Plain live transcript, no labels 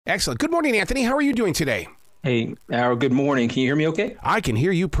Excellent. Good morning, Anthony. How are you doing today? Hey, Arrow, good morning. Can you hear me okay? I can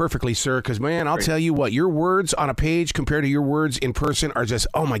hear you perfectly, sir, because, man, I'll tell you what, your words on a page compared to your words in person are just,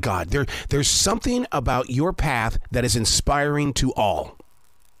 oh, my God. There's something about your path that is inspiring to all.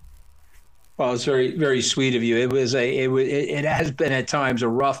 Well, it's very, very sweet of you. It has been at times a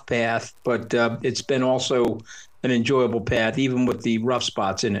rough path, but it's been also an enjoyable path, even with the rough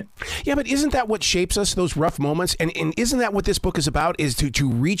spots in it. Yeah, but isn't that what shapes us, those rough moments? And isn't that what this book is about, is to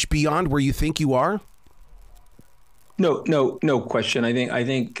reach beyond where you think you are? No question. I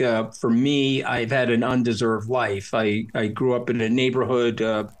think for me, I've had an undeserved life. I grew up in a neighborhood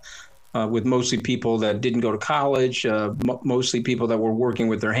with mostly people that didn't go to college, mostly people that were working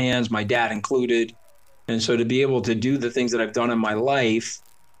with their hands, my dad included. And so to be able to do the things that I've done in my life,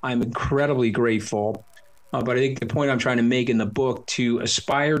 I'm incredibly grateful. But I think the point I'm trying to make in the book, to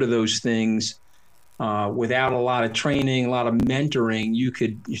aspire to those things without a lot of training, a lot of mentoring, you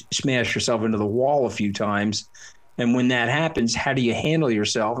could smash yourself into the wall a few times. And when that happens, how do you handle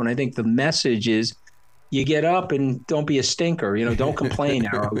yourself? And I think the message is you get up and don't be a stinker. Don't complain,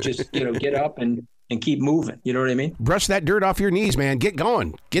 Arrow. Just, get up and keep moving. You know what I mean? Brush that dirt off your knees, man. Get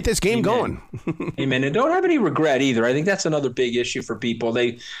going. Get this game going. Amen. And don't have any regret either. I think that's another big issue for people.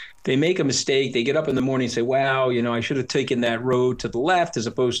 They make a mistake. They get up in the morning and say, wow, I should have taken that road to the left as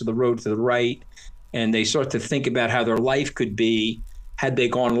opposed to the road to the right. And they start to think about how their life could be had they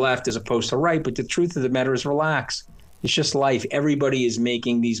gone left as opposed to right. But the truth of the matter is, relax. It's just life. Everybody is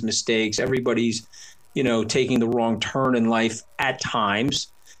making these mistakes. Everybody's, taking the wrong turn in life at times.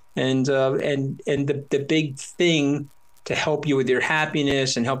 And the big thing to help you with your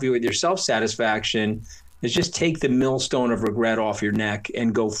happiness and help you with your self-satisfaction is just take the millstone of regret off your neck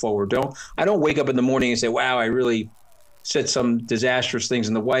and go forward. I don't wake up in the morning and say, wow, I really said some disastrous things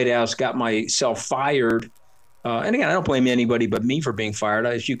in the White House, got myself fired. And again, I don't blame anybody but me for being fired.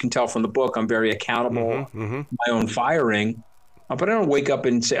 As you can tell from the book, I'm very accountable for my own firing. But I don't wake up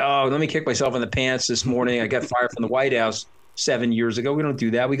and say, oh, let me kick myself in the pants this morning. I got fired from the White House 7 years ago. We don't do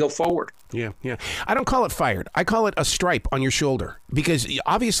that. We go forward. Yeah. I don't call it fired. I call it a stripe on your shoulder, because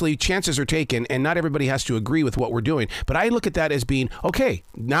obviously chances are taken and not everybody has to agree with what we're doing. But I look at that as being, okay,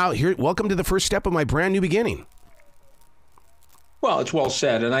 now here, welcome to the first step of my brand new beginning. Well, it's well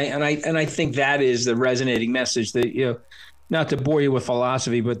said, and I think that is the resonating message. That not to bore you with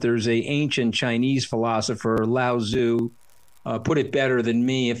philosophy, but there's a ancient Chinese philosopher, Lao Tzu, put it better than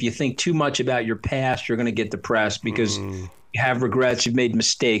me. If you think too much about your past, you're going to get depressed because you have regrets, you've made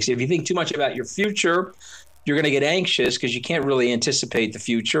mistakes. If you think too much about your future, you're going to get anxious because you can't really anticipate the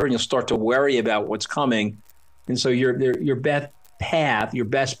future, and you'll start to worry about what's coming. And so your best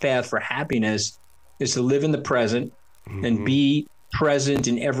path for happiness is to live in the present and be present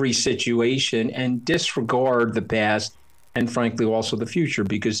in every situation and disregard the past and frankly also the future,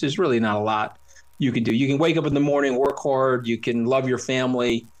 because there's really not a lot you can do. You can wake up in the morning, work hard, you can love your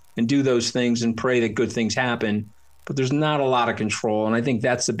family and do those things and pray that good things happen, but there's not a lot of control. And I think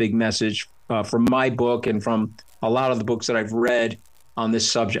that's the big message from my book and from a lot of the books that I've read on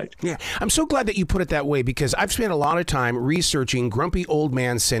this subject. Yeah, I'm so glad that you put it that way, because I've spent a lot of time researching grumpy old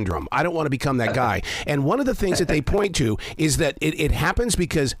man syndrome. I don't want to become that guy. And one of the things that they point to is that it happens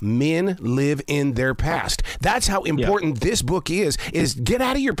because men live in their past. That's how important this book is get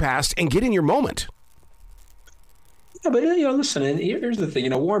out of your past and get in your moment. Yeah, but listen, and here's the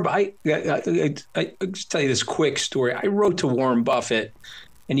thing. Warren, I just tell you this quick story. I wrote to Warren Buffett,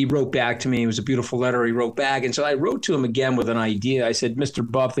 and he wrote back to me. It was a beautiful letter. He wrote back. And so I wrote to him again with an idea. I said, Mr.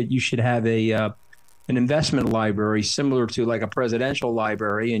 Buffett, you should have an investment library similar to like a presidential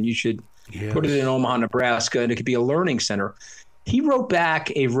library, and you should put it in Omaha, Nebraska, and it could be a learning center. He wrote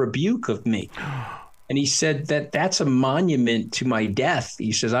back a rebuke of me. And he said that's a monument to my death.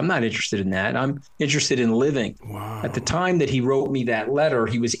 He says, I'm not interested in that. I'm interested in living. Wow. At the time that he wrote me that letter,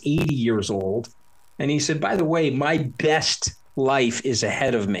 he was 80 years old. And he said, by the way, my best life is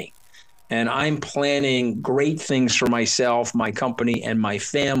ahead of me, and I'm planning great things for myself, my company, and my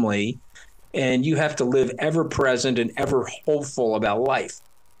family, and you have to live ever present and ever hopeful about life.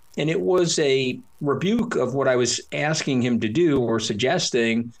 And it was a rebuke of what I was asking him to do or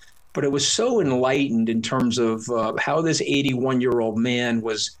suggesting, but it was so enlightened in terms of how this 81-year-old man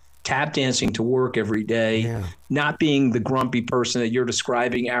was tap dancing to work every day, not being the grumpy person that you're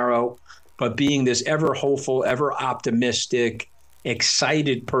describing, Arrow, but being this ever hopeful, ever optimistic,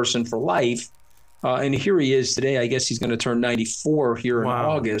 excited person for life. And here he is today. I guess he's going to turn 94 here in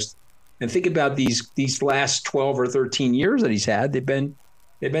August. And think about these last 12 or 13 years that he's had. They've been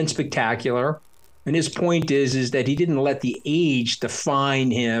spectacular. And his point is that he didn't let the age define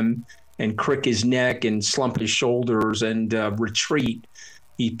him and crick his neck and slump his shoulders and retreat.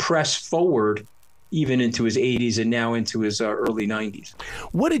 he pressed forward even into his 80s and now into his early 90s.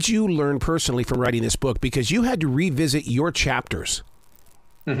 What did you learn personally from writing this book? Because you had to revisit your chapters.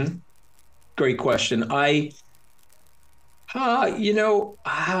 Mm-hmm. Great question.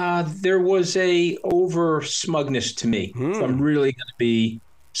 There was a over smugness to me. If I'm really going to be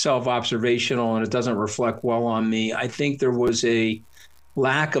self-observational and it doesn't reflect well on me, I think there was a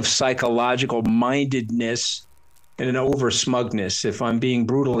lack of psychological mindedness and an over smugness. If I'm being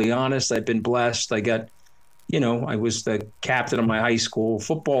brutally honest, I've been blessed. I was the captain of my high school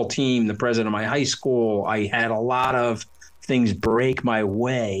football team, the president of my high school. I had a lot of things break my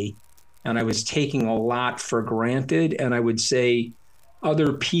way, and I was taking a lot for granted. And I would say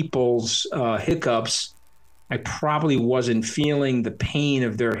other people's hiccups, I probably wasn't feeling the pain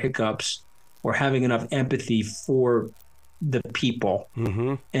of their hiccups or having enough empathy for the people.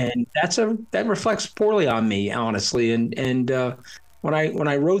 Mm-hmm. And that reflects poorly on me, honestly. And when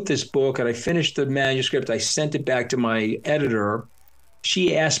I wrote this book and I finished the manuscript, I sent it back to my editor.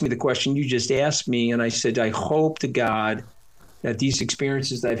 She asked me the question you just asked me, and I said, I hope to God that these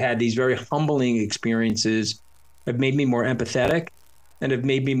experiences that I've had, these very humbling experiences, have made me more empathetic and have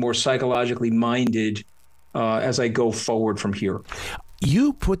made me more psychologically minded as I go forward from here.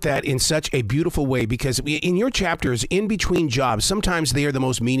 You put that in such a beautiful way, because in your chapters, in between jobs, sometimes they are the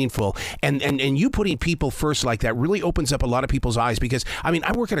most meaningful. And you putting people first like that really opens up a lot of people's eyes, because,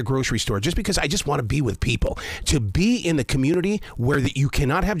 I work at a grocery store just because I just want to be with people. To be in the community where you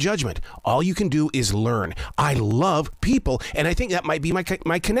cannot have judgment. All you can do is learn. I love people, and I think that might be my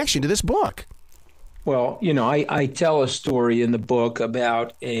connection to this book. Well, I tell a story in the book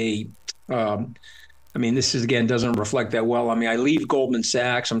about this again doesn't reflect that well. I leave Goldman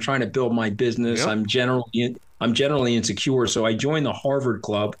Sachs. I'm trying to build my business. Yep. I'm generally insecure, so I joined the Harvard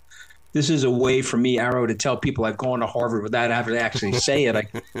Club. This is a way for me, Arrow, to tell people I've gone to Harvard without having to actually say it. I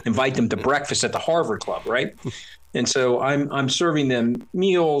invite them to breakfast at the Harvard Club, right? And so I'm serving them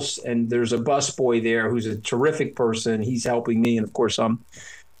meals, and there's a busboy there who's a terrific person. He's helping me, and of course I'm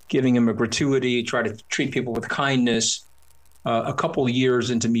giving him a gratuity, try to treat people with kindness. A couple of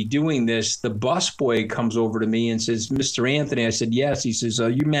years into me doing this, the busboy comes over to me and says, Mr. Anthony. I said, yes. He says,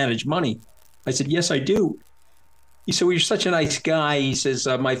 you manage money. I said, yes, I do. He said, well, you're such a nice guy. He says,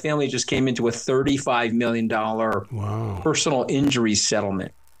 my family just came into a $35 million personal injury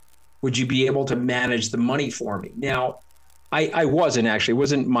settlement. Would you be able to manage the money for me? Now, I wasn't actually. It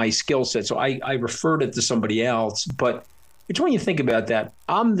wasn't my skill set. So I referred it to somebody else. But it's when you think about that,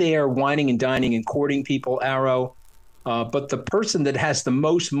 I'm there whining and dining and courting people, Arrow. But the person that has the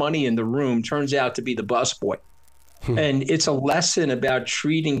most money in the room turns out to be the busboy. And it's a lesson about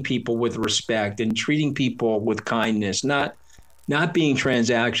treating people with respect and treating people with kindness, not being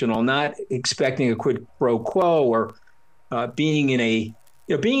transactional, not expecting a quid pro quo, or being in a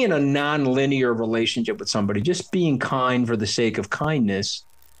non-linear relationship with somebody, just being kind for the sake of kindness.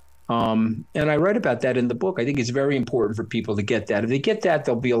 And I write about that in the book. I think it's very important for people to get that. If they get that,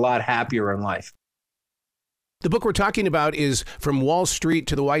 they'll be a lot happier in life. The book we're talking about is From Wall Street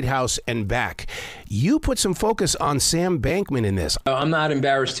to the White House and Back. You put some focus on Sam Bankman in this. I'm not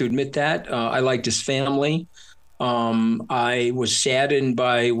embarrassed to admit that. I liked his family. I was saddened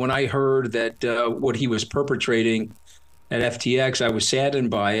by when I heard that what he was perpetrating at FTX. I was saddened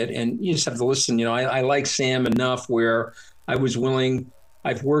by it. And you just have to listen. I like Sam enough where I was willing.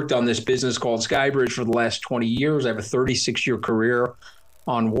 I've worked on this business called Skybridge for the last 20 years. I have a 36-year career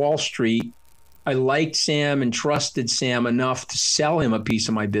on Wall Street. I liked Sam and trusted Sam enough to sell him a piece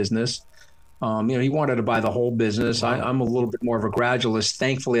of my business. He wanted to buy the whole business. I'm a little bit more of a gradualist.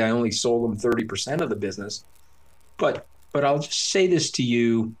 Thankfully, I only sold him 30% of the business. But I'll just say this to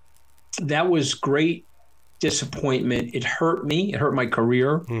you. That was great disappointment. It hurt me. It hurt my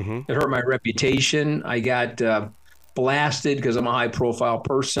career. Mm-hmm. It hurt my reputation. I got blasted because I'm a high-profile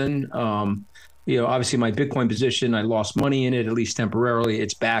person. Obviously, my Bitcoin position, I lost money in it, at least temporarily.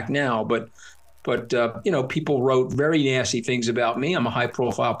 It's back now. But people wrote very nasty things about me. I'm a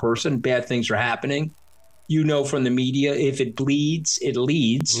high-profile person. Bad things are happening. From the media, if it bleeds, it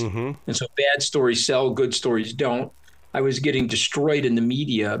leads. Mm-hmm. And so bad stories sell, good stories don't. I was getting destroyed in the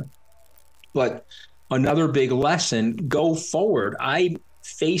media. But another big lesson, go forward. I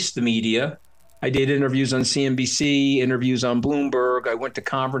faced the media. I did interviews on CNBC, interviews on Bloomberg. I went to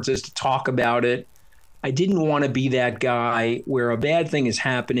conferences to talk about it. I didn't want to be that guy where a bad thing is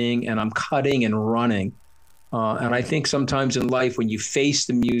happening and I'm cutting and running. And I think sometimes in life, when you face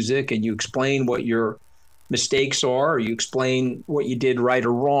the music and you explain what your mistakes are, or you explain what you did right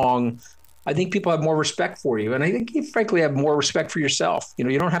or wrong, I think people have more respect for you. And I think you frankly have more respect for yourself.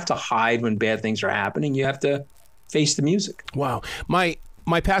 You don't have to hide when bad things are happening. You have to face the music. Wow. My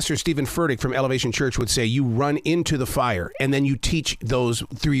My pastor, Stephen Furtick from Elevation Church, would say you run into the fire and then you teach those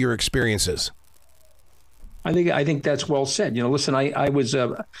through your experiences. I think that's well said. Listen, I was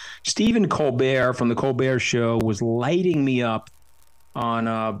Stephen Colbert from the Colbert Show was lighting me up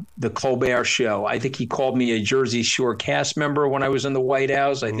on the Colbert Show. I think he called me a Jersey Shore cast member when I was in the White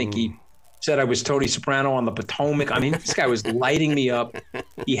House. I think he said I was Tony Soprano on the Potomac. I mean, this guy was lighting me up.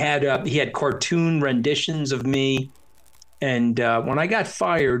 He had cartoon renditions of me. And when I got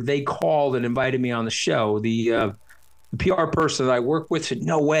fired, they called and invited me on the show. The PR person that I work with said,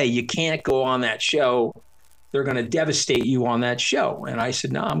 "No way, you can't go on that show. They're going to devastate you on that show." And I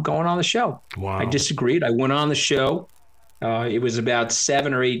said, "No, I'm going on the show." Wow. I disagreed. I went on the show. It was about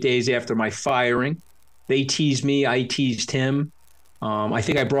 7 or 8 days after my firing. They teased me. I teased him. I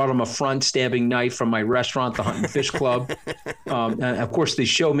think I brought him a front stabbing knife from my restaurant, the Hunt and Fish Club. And of course, the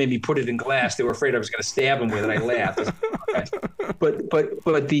show made me put it in glass. They were afraid I was going to stab him with it. I laughed. But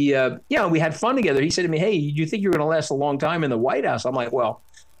we had fun together. He said to me, "Hey, you think you're going to last a long time in the White House?" I'm like, "Well,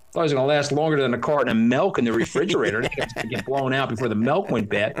 I thought I was going to last longer than a carton of milk in the refrigerator. I think I was going to get blown out before the milk went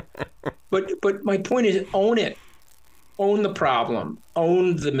bad." But my point is, own it. Own the problem.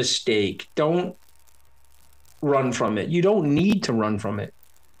 Own the mistake. Don't run from it. You don't need to run from it.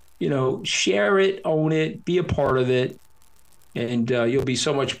 Share it, own it, be a part of it, and you'll be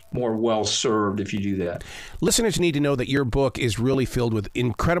so much more well served if you do that. Listeners need to know that your book is really filled with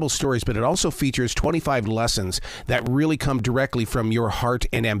incredible stories, but it also features 25 lessons that really come directly from your heart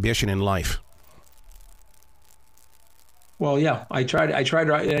and ambition in life. Well, yeah, I tried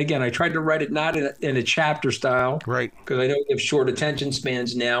to write it not in a chapter style, right? Because I know we have short attention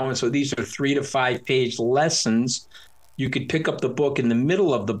spans now, and so these are 3 to 5 page lessons. You could pick up the book in the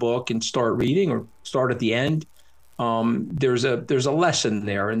middle of the book and start reading, or start at the end. There's a lesson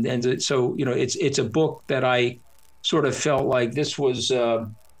there, and so it's a book that I sort of felt like this was a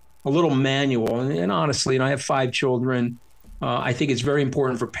little manual. And honestly, I have 5 children. I think it's very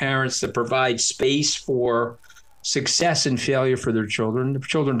important for parents to provide space for success and failure for their children. The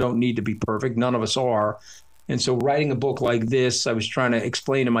children don't need to be perfect. None of us are. And so writing a book like this, I was trying to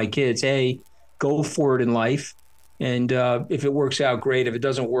explain to my kids, hey, go for it in life. And if it works out, great. If it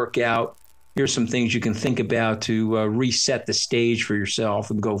doesn't work out, here's some things you can think about to reset the stage for yourself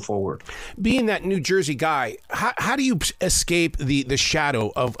and go forward. Being that New Jersey guy, how do you escape the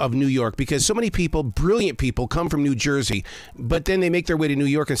shadow of New York? Because so many people, brilliant people, come from New Jersey, but then they make their way to New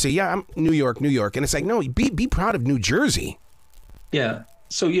York and say, yeah, I'm New York. And it's like, no, be proud of New Jersey. Yeah.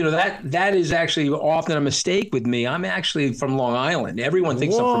 So, that is actually often a mistake with me. I'm actually from Long Island. Everyone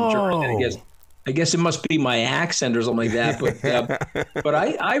thinks I'm from Jersey. I guess it must be my accent or something like that. But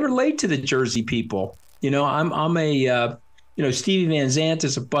I relate to the Jersey people. I'm a Stevie Van Zandt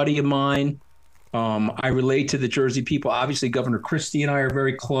is a buddy of mine. I relate to the Jersey people. Obviously, Governor Christie and I are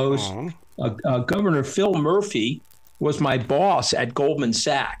very close. Governor Phil Murphy was my boss at Goldman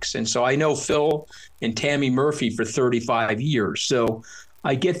Sachs, and so I know Phil and Tammy Murphy for 35 years. So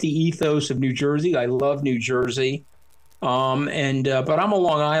I get the ethos of New Jersey. I love New Jersey. But I'm a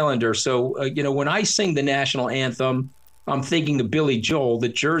Long Islander, so when I sing the national anthem, I'm thinking of Billy Joel. The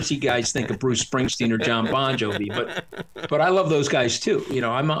Jersey guys think of Bruce Springsteen or John Bon Jovi, but I love those guys too.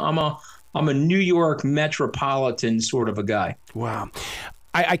 I'm a New York metropolitan sort of a guy. Wow.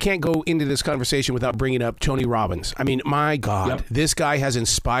 I can't go into this conversation without bringing up Tony Robbins. I mean, my God, This guy has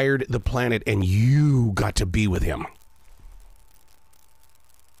inspired the planet, and you got to be with him.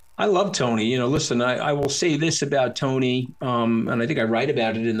 I love Tony. Listen, I will say this about Tony, and I think I write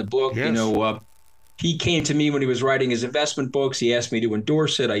about it in the book. Yes. He came to me when he was writing his investment books. He asked me to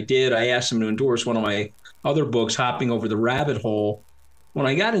endorse it. I did. I asked him to endorse one of my other books, Hopping Over the Rabbit Hole. When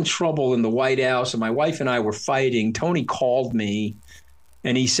I got in trouble in the White House and my wife and I were fighting, Tony called me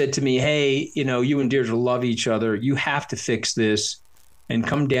and he said to me, hey, you and Deirdre love each other. You have to fix this and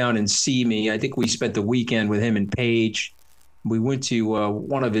come down and see me. I think we spent the weekend with him and Paige. We went to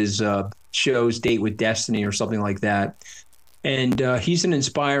one of his shows, Date with Destiny or something like that. And he's an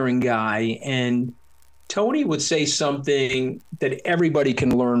inspiring guy. And Tony would say something that everybody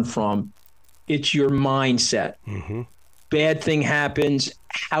can learn from. It's your mindset. Mm-hmm. Bad thing happens.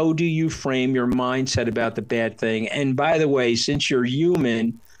 How do you frame your mindset about the bad thing? And by the way, since you're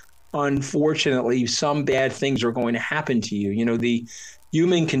human, unfortunately, some bad things are going to happen to you. The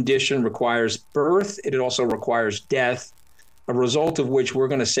human condition requires birth. It also requires death. A result of which we're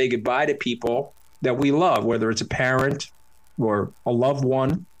going to say goodbye to people that we love, whether it's a parent or a loved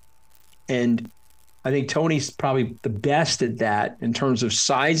one. And I think Tony's probably the best at that in terms of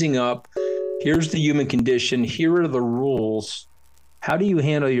sizing up. Here's the human condition. Here are the rules. How do you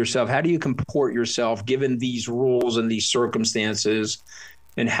handle yourself? How do you comport yourself given these rules and these circumstances?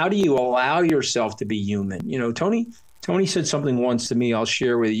 And how do you allow yourself to be human? You know, Tony said something once to me, I'll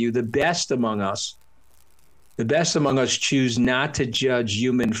share with you. The best among us choose not to judge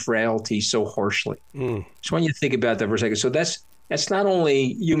human frailty so harshly. Just want you to think about that for a second. So that's not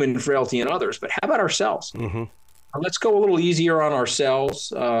only human frailty in others, but how about ourselves? Let's go a little easier on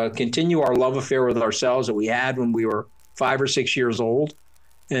ourselves, continue our love affair with ourselves that we had when we were 5 or 6 years old,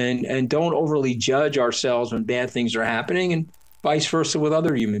 and don't overly judge ourselves when bad things are happening, and vice versa with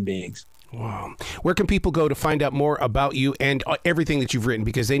other human beings. Wow. Where can people go to find out more about you and everything that you've written,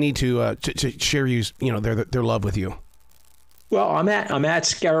 because they need to share their love with you? Well, I'm at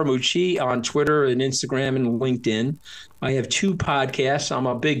Scaramucci on Twitter and Instagram and LinkedIn. I have 2 podcasts. I'm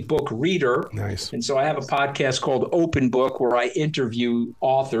a big book reader. Nice. And so I have a podcast called Open Book where I interview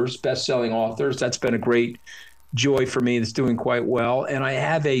authors, best-selling authors. That's been a great joy for me. That's doing quite well. And I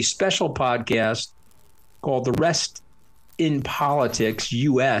have a special podcast called The Rest in Politics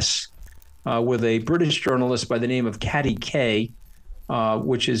US with a British journalist by the name of Caddy Kay,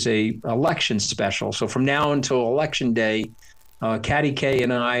 which is a election special. So from now until Election Day, Caddy Kay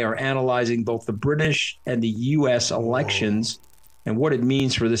and I are analyzing both the British and the U.S. elections and what it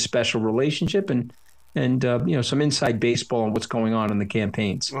means for this special relationship, and some inside baseball on what's going on in the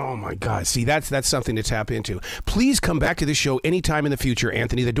campaigns. Oh my God! See, that's something to tap into. Please come back to this show anytime in the future,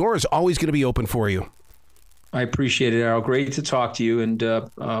 Anthony. The door is always going to be open for you. I appreciate it, Errol. Great to talk to you, and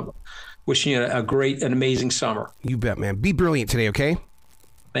wishing you a great and amazing summer. You bet, man. Be brilliant today, okay?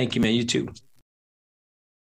 Thank you, man. You too.